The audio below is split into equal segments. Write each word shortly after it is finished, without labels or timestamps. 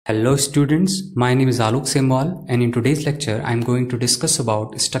Hello students, my name is Alok Semwal and in today's lecture I am going to discuss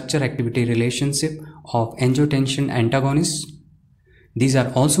about structure-activity relationship of angiotensin antagonists. These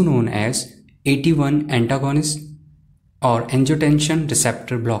are also known as AT1 antagonists or angiotensin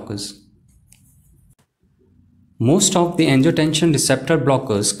receptor blockers. Most of the angiotensin receptor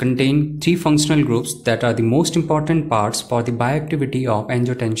blockers contain three functional groups that are the most important parts for the bioactivity of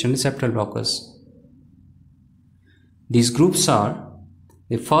angiotensin receptor blockers. These groups are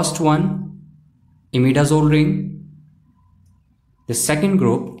the first one, imidazole ring. The second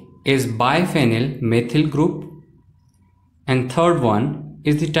group is biphenyl methyl group. And third one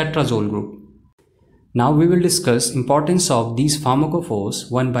is the tetrazole group. Now we will discuss importance of these pharmacophores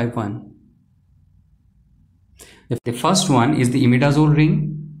one by one. The first one is the imidazole ring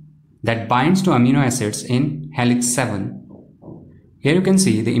that binds to amino acids in helix 7. Here you can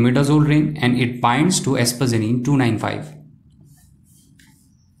see the imidazole ring and it binds to asparagine 295.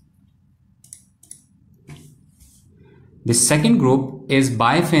 The second group is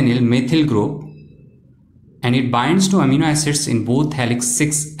biphenyl methyl group and it binds to amino acids in both helix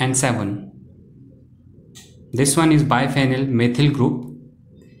 6 and 7. This one is biphenyl methyl group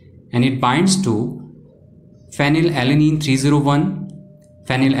and it binds to phenylalanine 301,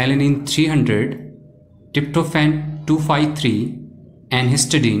 phenylalanine 300, tryptophan 253 and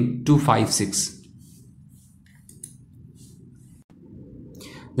histidine 256.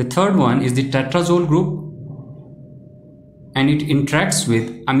 The third one is the tetrazole group and it interacts with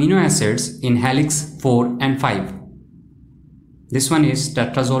amino acids in helix 4 and 5. This one is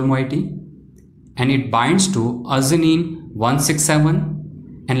tetrazole moiety and it binds to arginine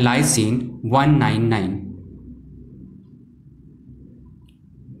 167 and lysine 199.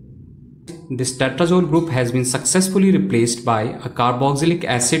 This tetrazole group has been successfully replaced by a carboxylic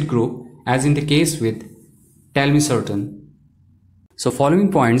acid group as in the case with telmisartan. So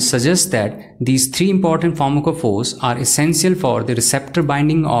following points suggest that these three important pharmacophores are essential for the receptor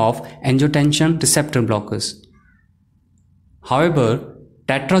binding of angiotensin receptor blockers. However,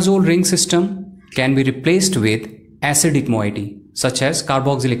 tetrazole ring system can be replaced with acidic moiety such as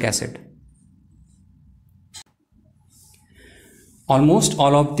carboxylic acid. Almost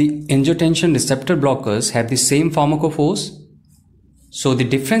all of the angiotensin receptor blockers have the same pharmacophores. So the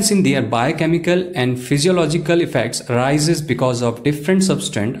difference in their biochemical and physiological effects arises because of different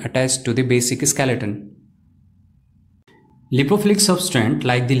substance attached to the basic skeleton. Lipophilic substance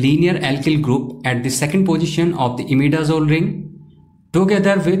like the linear alkyl group at the second position of the imidazole ring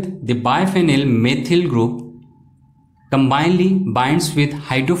together with the biphenyl methyl group combinedly binds with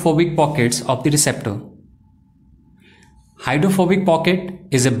hydrophobic pockets of the receptor. Hydrophobic pocket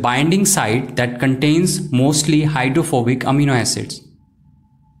is a binding site that contains mostly hydrophobic amino acids.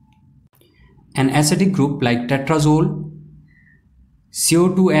 An acidic group like tetrazole,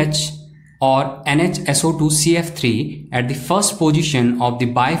 CO2H or NHSO2CF3 at the first position of the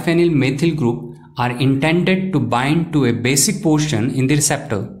biphenyl methyl group are intended to bind to a basic portion in the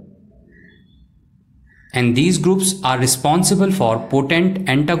receptor. And these groups are responsible for potent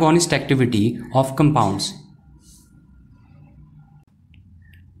antagonist activity of compounds.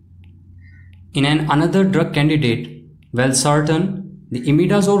 In another drug candidate, valsartan, the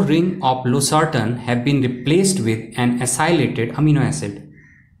imidazole ring of losartan have been replaced with an acylated amino acid.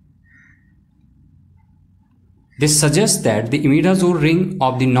 This suggests that the imidazole ring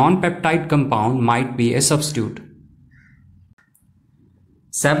of the non-peptide compound might be a substitute.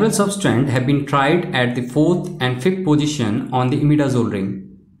 Several substances have been tried at the 4th and 5th position on the imidazole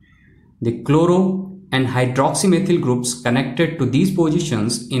ring. The chloro and hydroxymethyl groups connected to these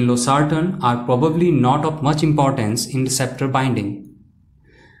positions in losartan are probably not of much importance in receptor binding.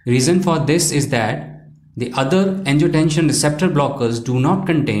 Reason for this is that the other angiotensin receptor blockers do not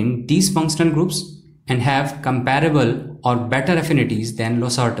contain these functional groups and have comparable or better affinities than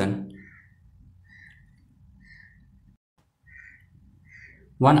losartan.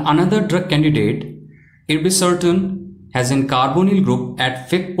 One another drug candidate, irbesartan, has a carbonyl group at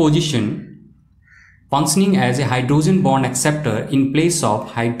 5th position functioning as a hydrogen bond acceptor in place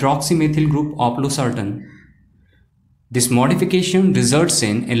of hydroxymethyl group of losartan. This modification results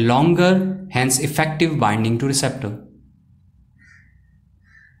in a longer, hence effective binding to receptor.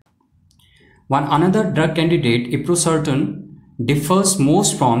 One another drug candidate, iprosartan, differs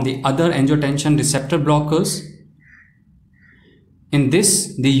most from the other angiotensin receptor blockers. In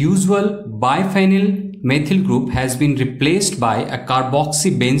this, the usual biphenyl methyl group has been replaced by a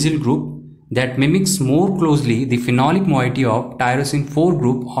carboxybenzyl group that mimics more closely the phenolic moiety of tyrosine 4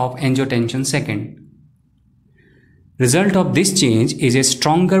 group of angiotensin 2. Result of this change is a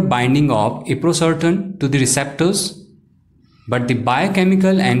stronger binding of iprosartan to the receptors but the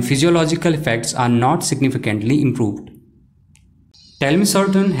biochemical and physiological effects are not significantly improved.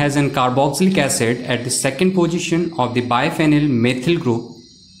 Telmisartan has an carboxylic acid at the second position of the biphenyl methyl group,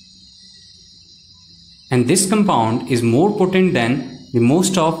 and this compound is more potent than the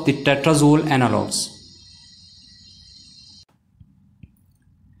most of the tetrazole analogs.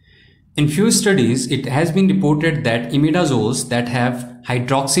 In few studies, it has been reported that imidazoles that have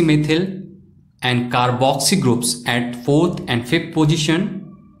hydroxymethyl and carboxy groups at 4th and 5th position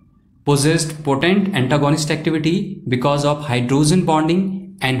possessed potent antagonist activity because of hydrogen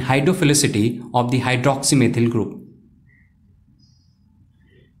bonding and hydrophilicity of the hydroxymethyl group.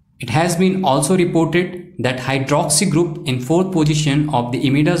 It has been also reported that hydroxy group in 4th position of the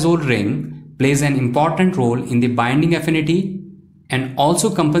imidazole ring plays an important role in the binding affinity and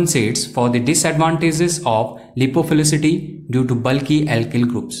also compensates for the disadvantages of lipophilicity due to bulky alkyl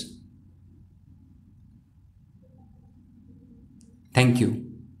groups. Thank you.